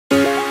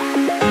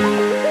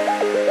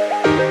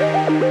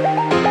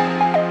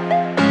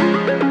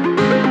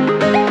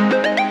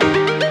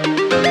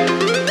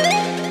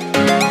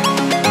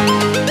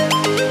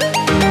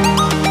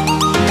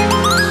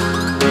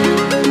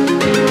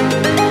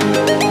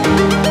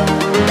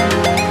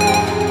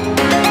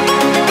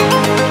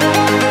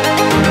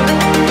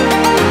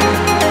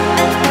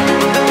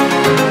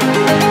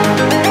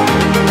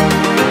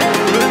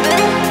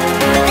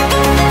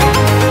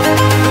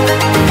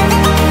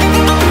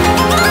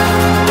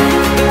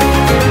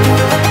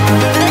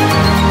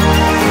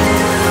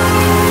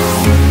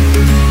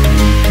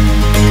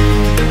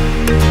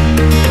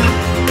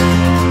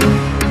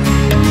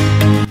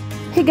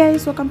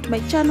welcome to my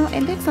channel,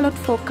 and thanks a lot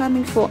for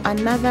coming for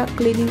another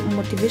cleaning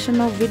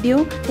motivational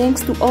video. Thanks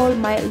to all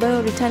my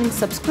loyal returning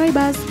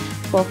subscribers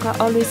for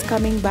always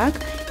coming back.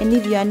 And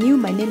if you are new,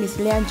 my name is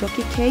LEAH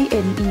NJOKI,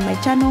 and in my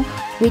channel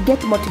we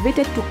get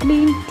motivated to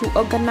clean, to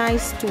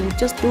organize, to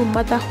just do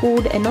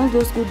motherhood and all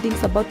those good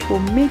things about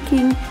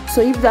homemaking. So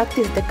if that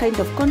is the kind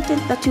of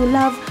content that you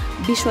love,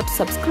 be sure to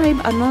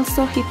subscribe and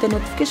also hit the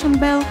notification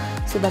bell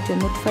so that you're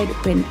notified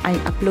when I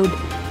upload.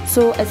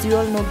 So as you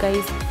all know,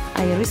 guys,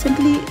 I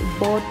recently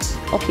bought,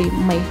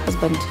 my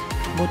husband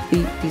bought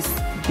this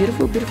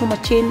beautiful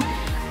machine,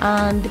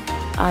 and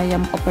I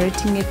am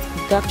operating it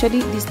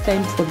actually this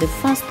time for the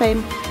first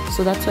time.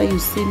 So that's why you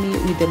see me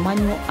with the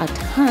manual at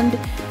hand,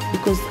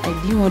 because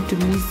I didn't want to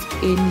miss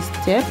any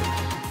step.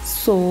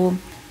 So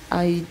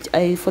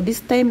I for this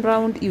time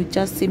round, you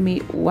just see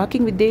me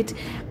working with it,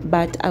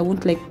 but I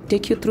won't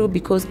take you through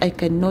because I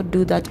cannot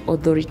do that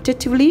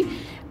authoritatively.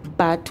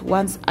 But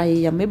once I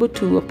am able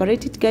to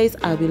operate it, guys,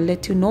 I will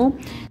let you know.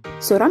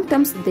 So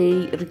Ramtons,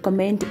 they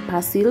recommend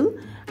Persil.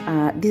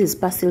 This is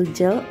Persil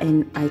gel,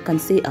 and I can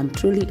say I'm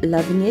truly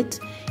loving it.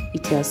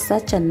 It has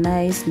such a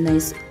nice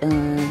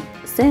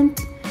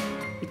scent.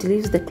 It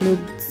leaves the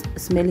clothes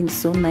smelling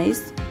so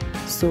nice.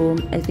 So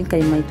I think I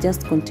might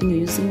just continue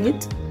using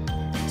it.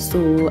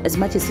 So as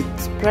much as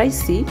it's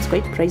pricey, it's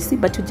quite pricey,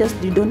 but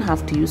you don't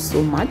have to use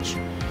so much,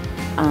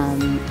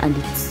 and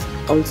it's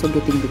also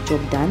getting the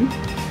job done.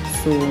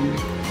 So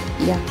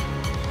yeah,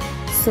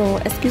 so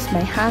excuse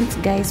my hands,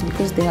 guys,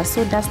 because they are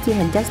so dusty.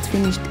 I just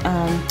finished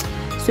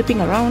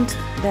sweeping around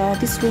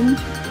this room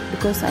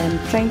because I am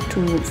trying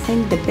to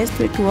find the best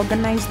way to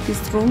organize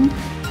this room.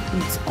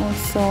 It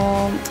also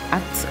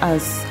acts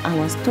as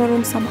our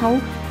storeroom somehow,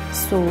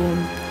 so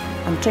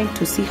I'm trying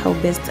to see how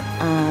best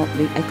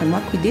I can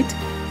work with it.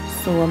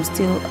 So I'm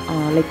still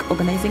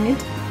organizing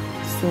it,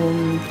 so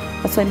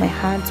that's why my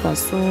hands were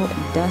so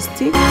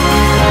dusty.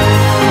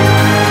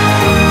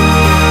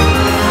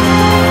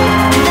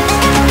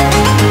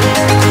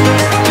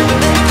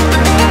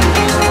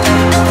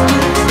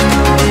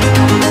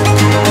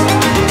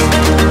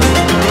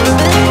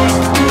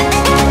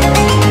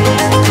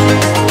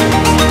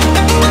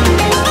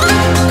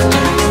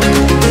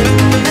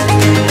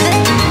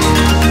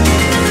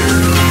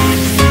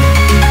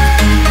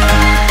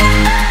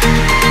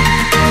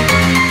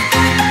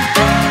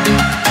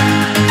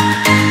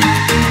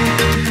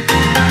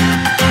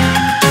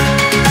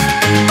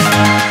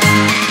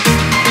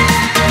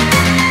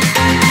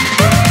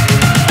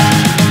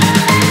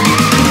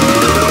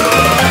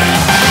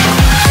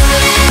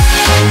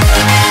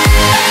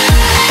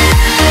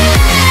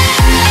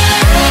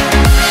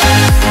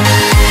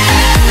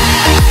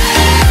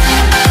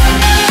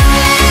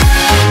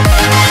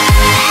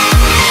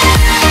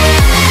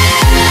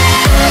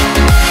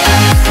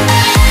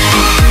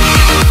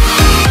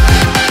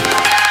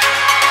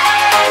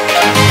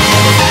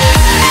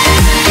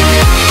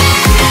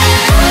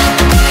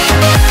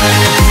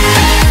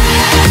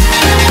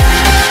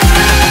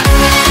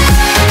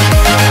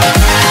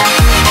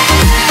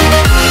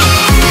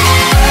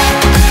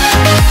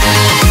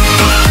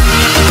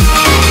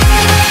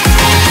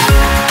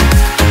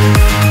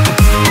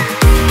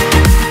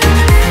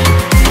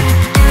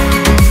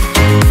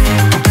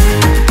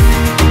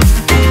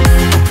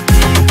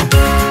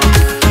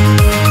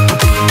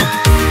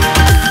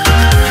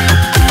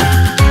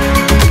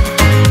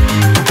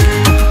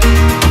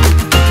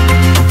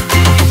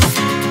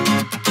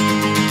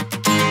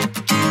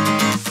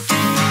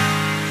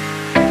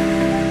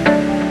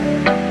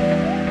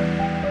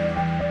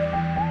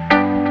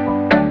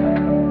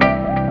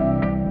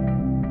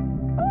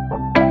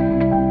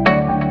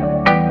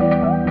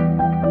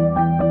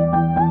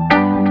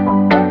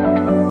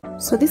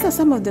 So these are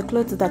some of the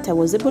clothes that I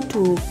was able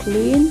to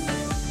clean,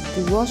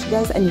 to wash,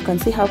 guys, and you can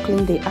see how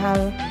clean they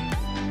are,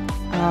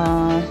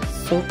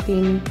 so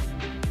clean.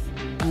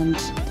 And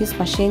this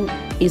machine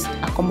is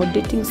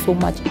accommodating so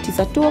much. It is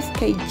a 12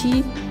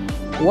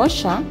 kg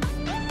washer,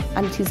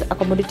 and it is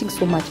accommodating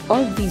so much.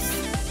 All these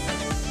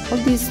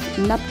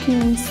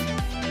napkins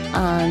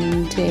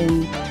and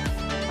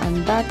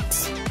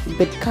that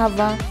bed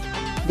cover,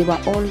 they were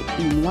all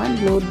in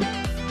one load,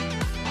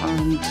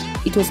 and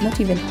it was not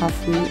even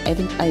halfway. I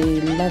think I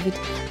love it.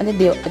 And then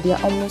they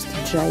are almost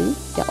dry.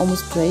 They are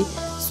almost dry.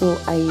 So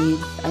I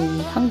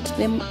hung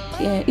them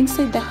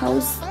inside the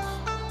house.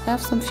 I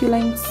have some few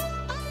lines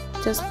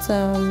just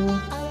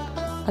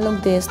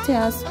along the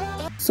stairs.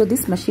 So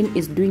this machine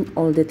is doing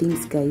all the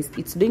things, guys.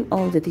 It's doing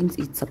all the things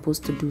it's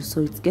supposed to do.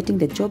 So it's getting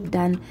the job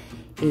done,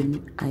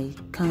 and I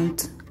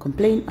can't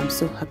complain. I'm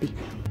so happy.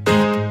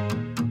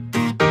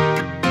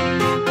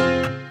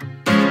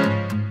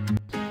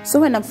 So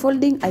when I'm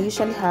folding, I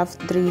usually have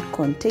 3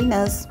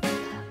 containers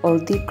or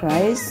 3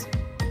 cries.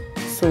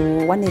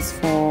 So one is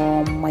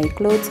for my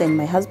clothes and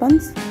my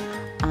husband's,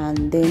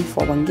 and then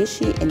for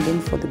Wangeshi, and then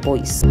for the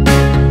boys.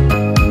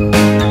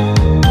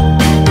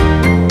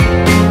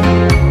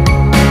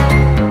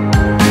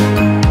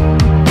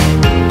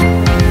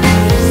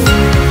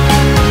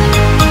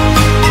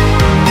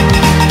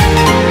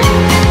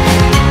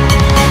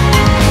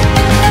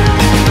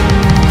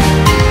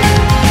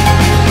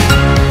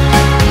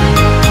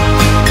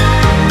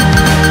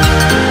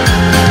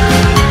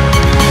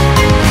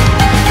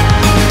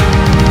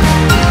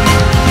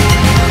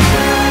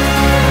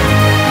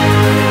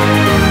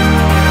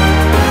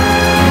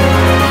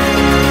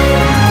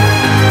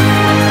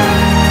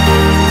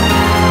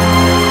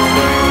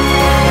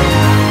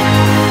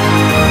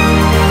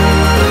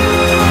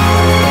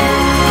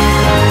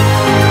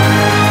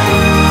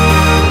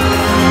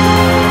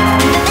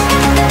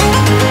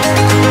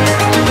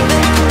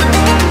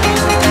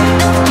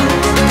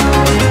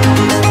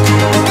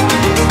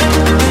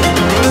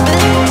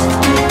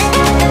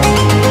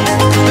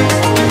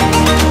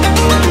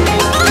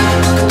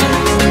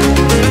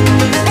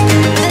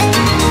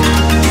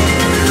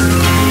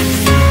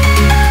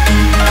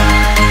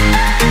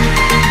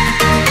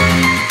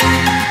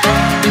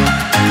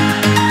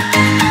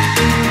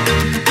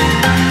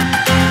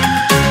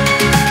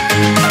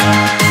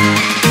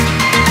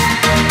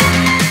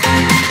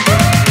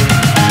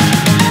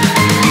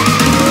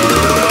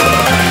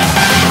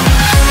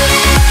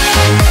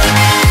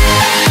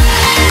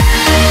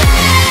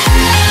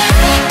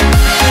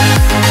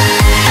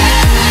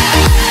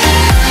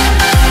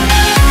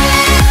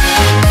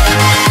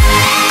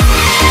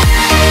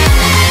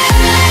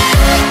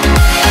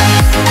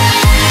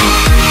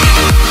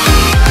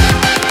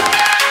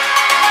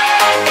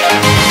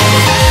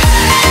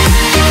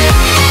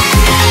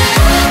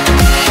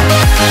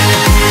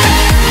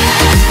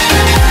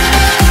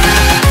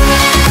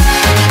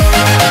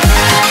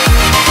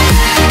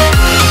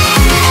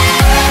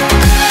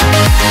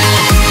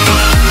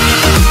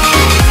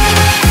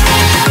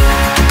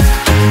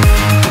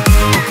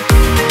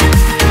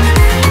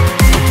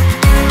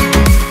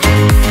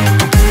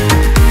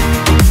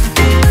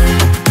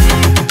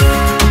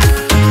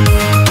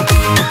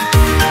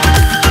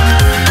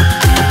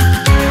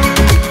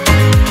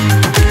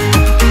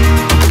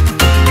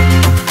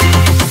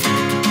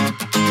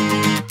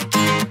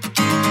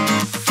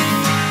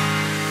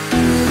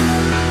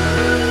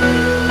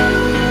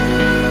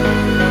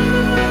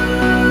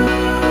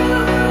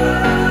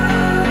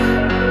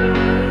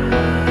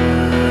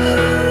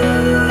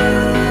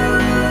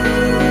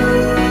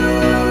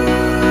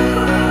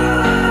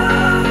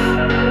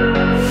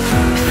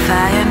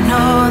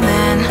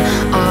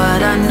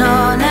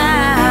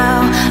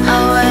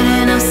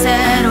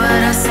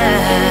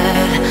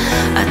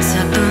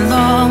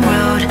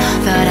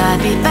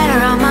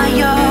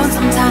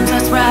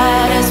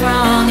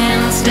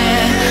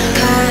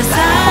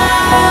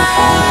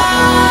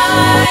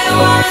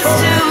 was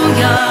too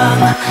young,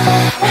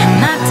 and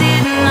I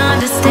didn't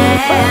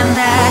understand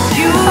that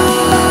you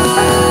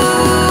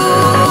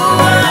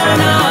were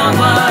no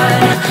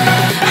one,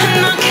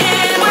 and I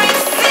can't wait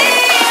to see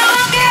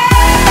you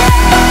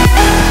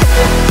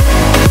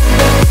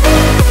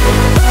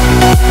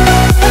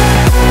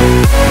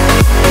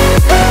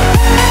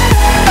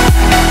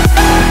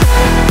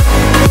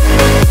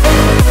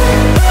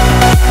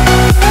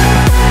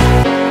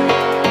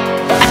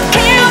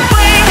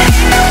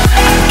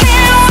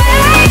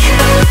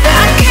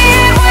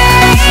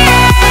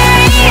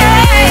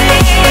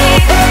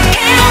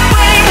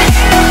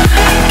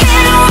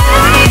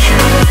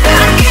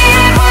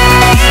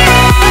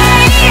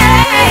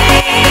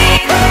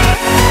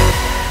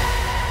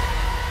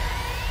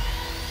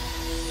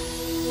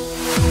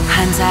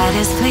hindsight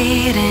is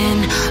fleeting,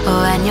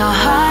 oh, and your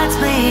heart's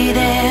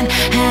bleeding,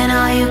 and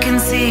all you can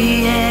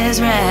see is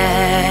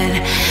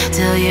red,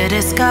 till you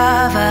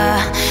discover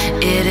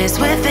it is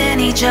within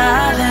each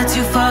other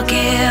to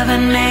forgive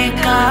and make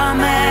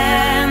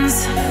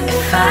amends.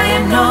 If I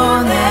had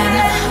known then,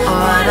 or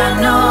what I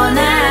know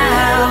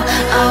now,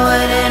 I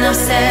wouldn't have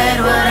said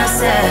what I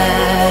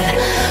said.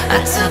 I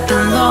took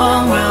the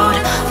long road,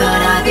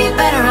 thought I'd be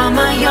better on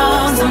my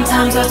own.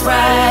 Sometimes what's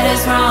right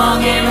is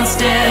wrong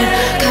instead,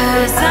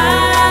 'cause I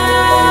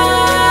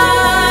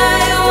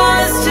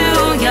was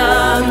too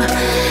young,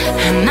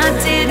 and I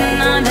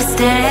didn't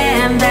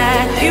understand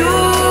that you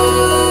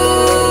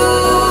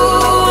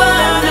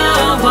were no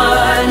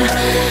one,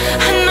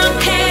 and I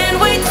can't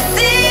wait to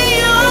see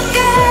you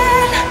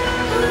again.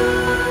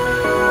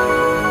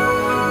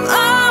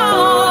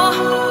 Oh,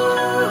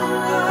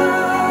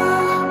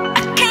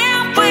 I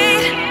can't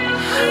wait,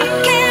 I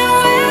can't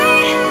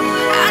wait,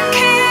 I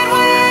can't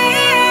wait,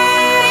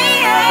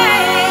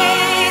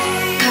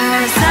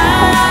 'cause I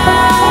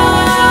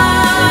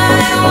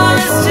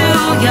was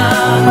too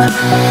young,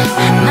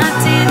 and I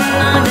didn't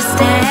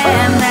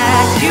understand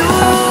that you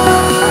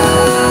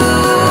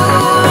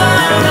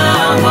were no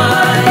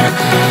one,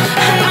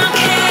 and I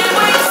can't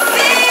wait to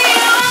see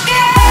you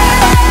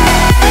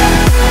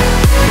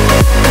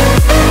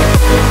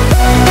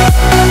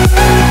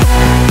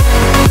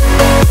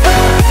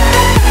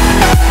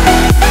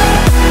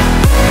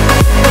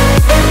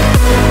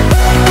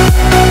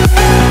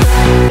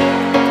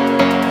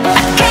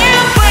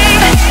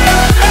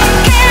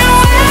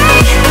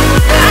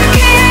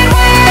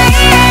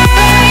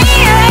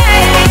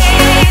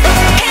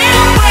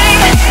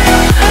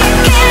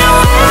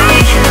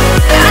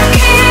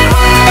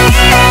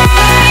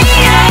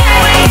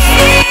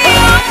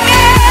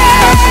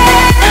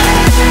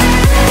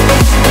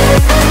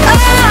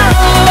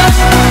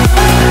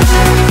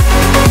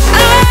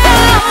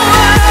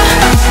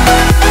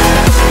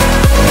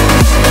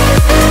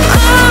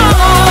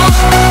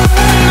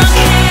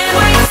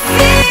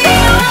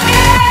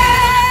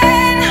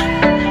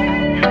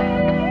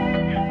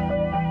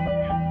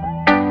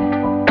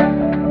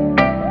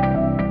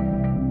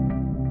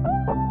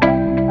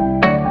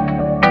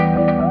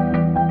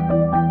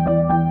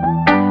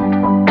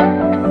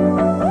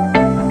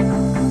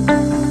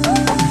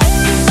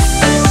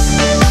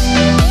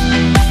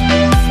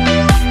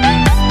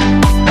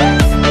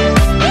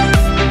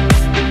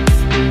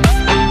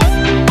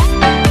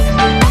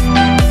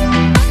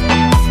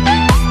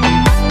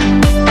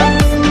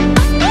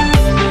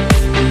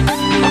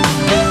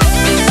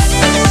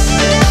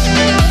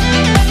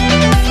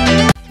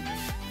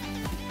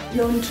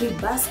laundry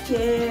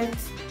basket.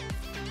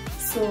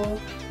 So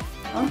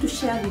I want to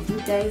share with you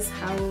guys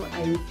how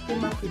I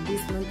came up with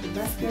this laundry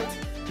basket.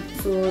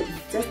 So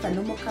it's just a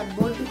normal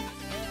cardboard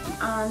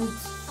and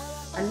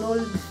an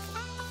old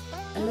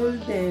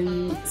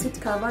seat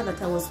cover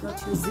that I was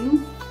not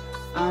using,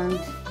 and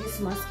this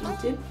masking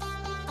tape.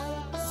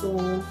 So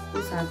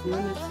those are the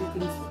only three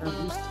things that I've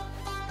used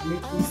to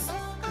make this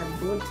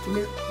cardboard, to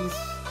make this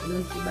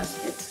laundry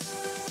basket.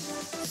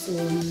 So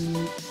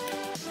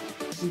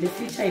in the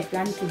future I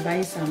plan to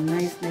buy some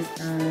nice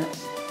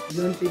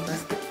laundry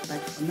basket,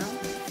 but for now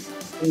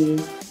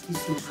this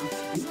will have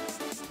to be.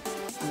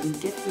 I will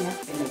get there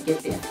when I get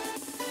there.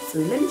 So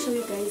let me show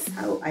you guys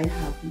how I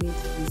have made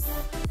this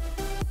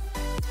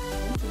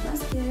laundry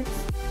basket.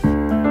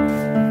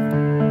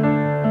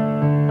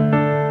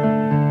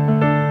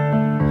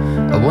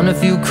 I wanna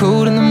feel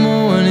cold in the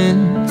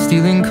morning,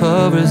 stealing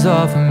covers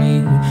off of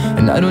me,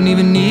 and I don't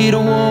even need a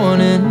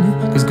warning,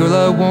 'cause girl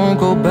I won't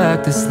go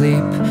back to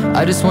sleep.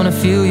 I just wanna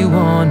feel you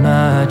on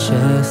my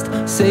chest,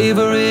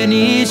 savoring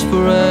each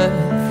breath.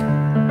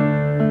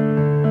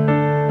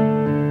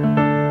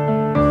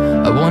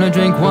 I wanna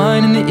drink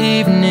wine in the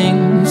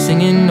evening,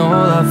 singing all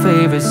our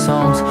favorite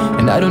songs,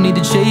 and I don't need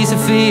to chase a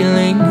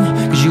feeling,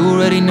 'cause you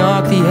already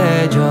knocked the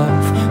edge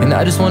off. And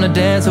I just wanna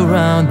dance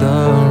around the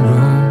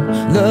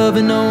room,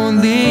 loving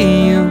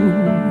only you.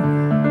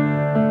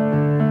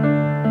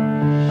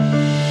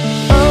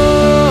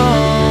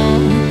 Oh,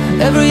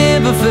 every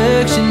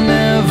imperfection,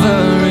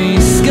 every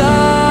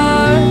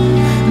scar,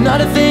 not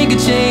a thing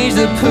could change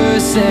the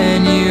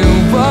person you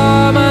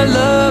are. My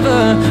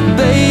lover,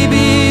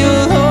 baby,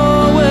 you'll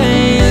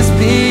always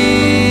be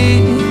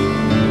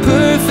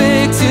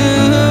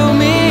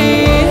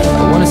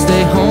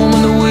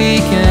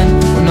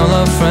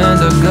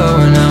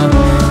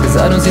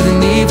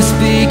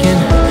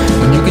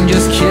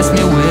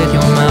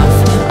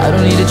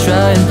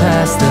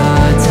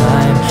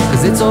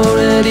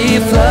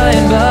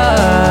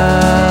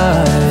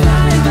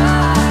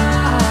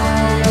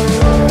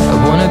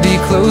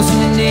close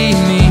when you need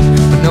me,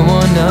 but no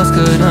one else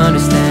could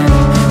understand.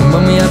 And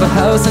when we have a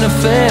house and a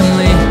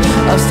family,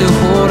 I'll still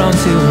hold on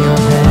to your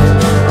hand.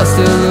 I'll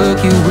still look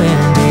you in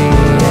the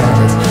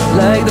eyes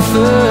like the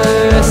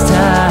first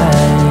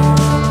time.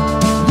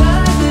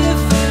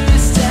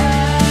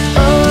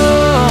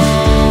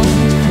 Oh,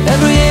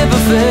 every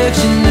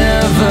imperfection,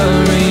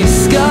 every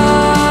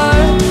scar,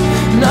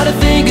 not a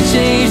thing could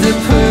change the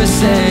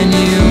person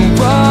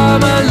you are.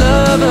 My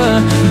lover,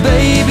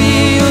 baby,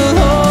 you'll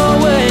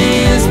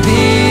always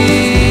be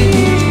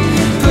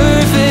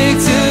perfect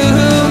to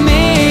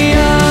me.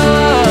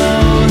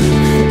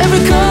 Oh,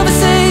 every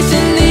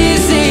conversation,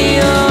 easy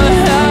or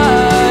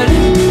hard,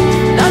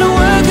 not a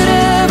word could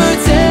ever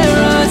tear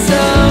us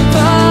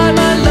apart.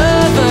 My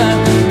lover,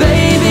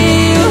 baby,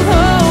 you'll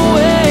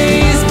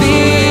always be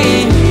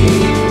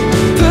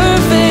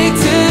perfect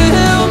to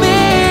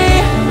me.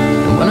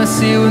 And when I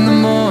see you in the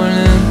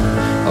morning,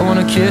 I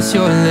wanna kiss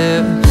your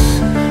lips,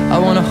 I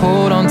wanna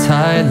hold on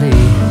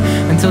tightly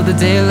until the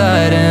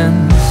daylight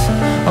ends.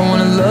 I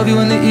wanna love you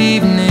in the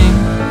evening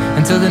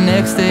until the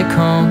next day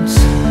comes.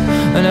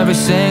 And every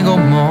single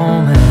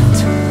moment,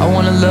 I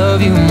wanna love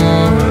you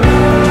more.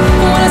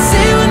 When I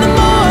see you in the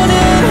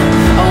morning,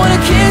 I wanna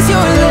kiss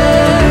your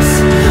lips,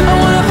 I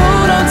wanna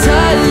hold on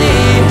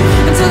tightly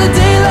until the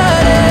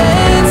daylight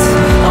ends.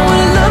 I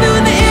wanna love you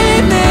in the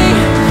evening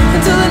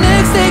until the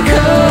next day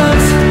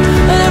comes.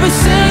 And every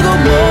single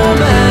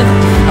moment,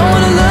 I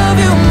wanna love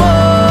you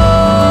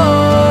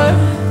more.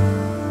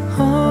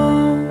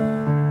 Oh,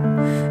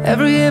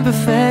 every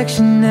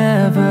imperfection,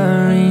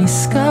 every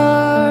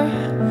scar,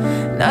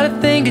 not a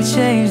thing could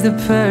change the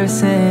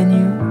person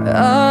you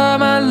are.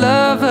 My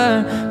lover,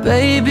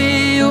 baby,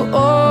 you'll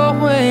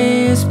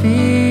always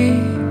be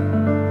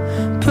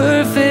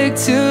perfect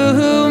to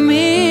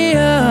me.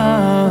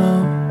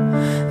 Oh,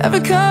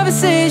 every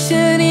conversation,